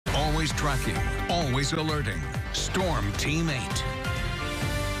Always tracking, always alerting. Storm Team 8.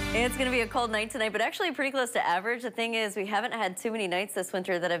 It's going to be a cold night tonight, but actually pretty close to average. The thing is, we haven't had too many nights this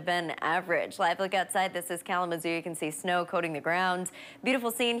winter that have been average. Live look outside. This is Kalamazoo. You can see snow coating the ground.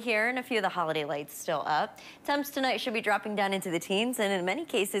 Beautiful scene here, and a few of the holiday lights still up. Temps tonight should be dropping down into the teens, and in many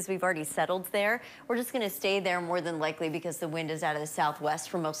cases, we've already settled there. We're just going to stay there more than likely because the wind is out of the southwest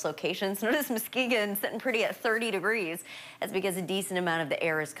for most locations. Notice Muskegon sitting pretty at 30 degrees. That's because a decent amount of the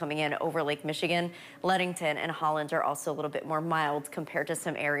air is coming in over Lake Michigan. Ludington and Holland are also a little bit more mild compared to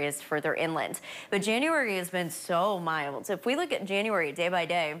some areas further inland. But January has been so mild. So if we look at January day by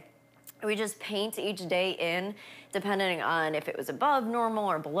day, we just paint each day in depending on if it was above normal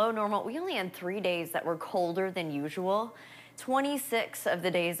or below normal. We only had 3 days that were colder than usual. 26 of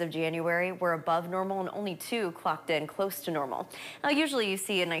the days of January were above normal and only 2 clocked in close to normal. Now, usually you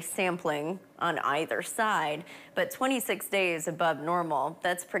see a nice sampling on either side, but 26 days above normal,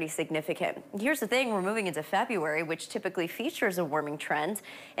 that's pretty significant. Here's the thing, we're moving into February, which typically features a warming trend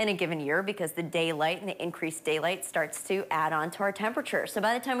in a given year because the daylight and the increased daylight starts to add on to our temperature. So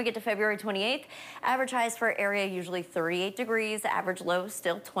by the time we get to February 28th, average highs for our area usually 38 degrees, average lows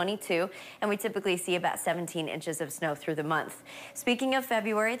still 22, and we typically see about 17 inches of snow through the month. Speaking of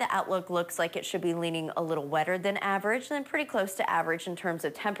February, the outlook looks like it should be leaning a little wetter than average and pretty close to average in terms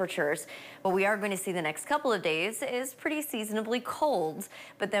of temperatures. What we are going to see the next couple of days is pretty seasonably cold,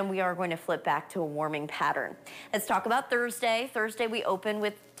 but then we are going to flip back to a warming pattern. Let's talk about Thursday. Thursday we open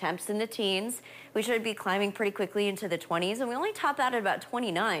with temps in the teens. We should be climbing pretty quickly into the 20s, and we only top out at about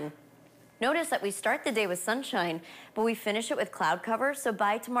 29. Notice that we start the day with sunshine, but we finish it with cloud cover. So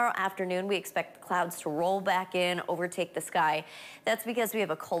by tomorrow afternoon, we expect the clouds to roll back in, overtake the sky. That's because we have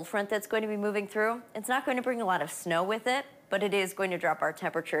a cold front that's going to be moving through. It's not going to bring a lot of snow with it, but it is going to drop our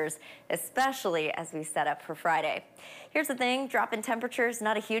temperatures, especially as we set up for Friday. Here's the thing, drop in temperatures,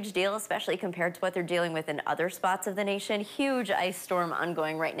 not a huge deal, especially compared to what they're dealing with in other spots of the nation. Huge ice storm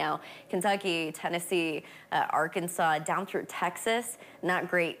ongoing right now. Kentucky, Tennessee, Arkansas, down through Texas, not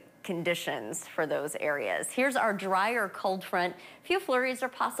great conditions for those areas. Here's our drier cold front. A few flurries are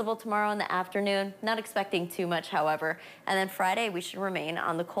possible tomorrow in the afternoon. Not expecting too much, however. And then Friday, we should remain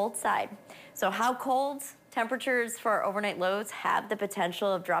on the cold side. So how cold? Temperatures for our overnight lows have the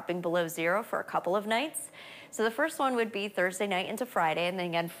potential of dropping below zero for a couple of nights. So the first one would be Thursday night into Friday, and then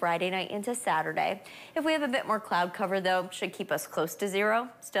again Friday night into Saturday. If we have a bit more cloud cover, though, should keep us close to zero.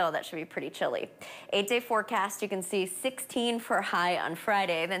 Still, that should be pretty chilly. 8-day forecast, you can see 16 for high on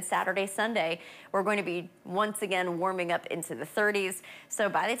Friday. Then Saturday, Sunday, we're going to be once again warming up into the 30s. So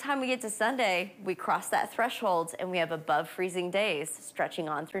by the time we get to Sunday, we cross that threshold and we have above freezing days stretching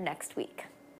on through next week.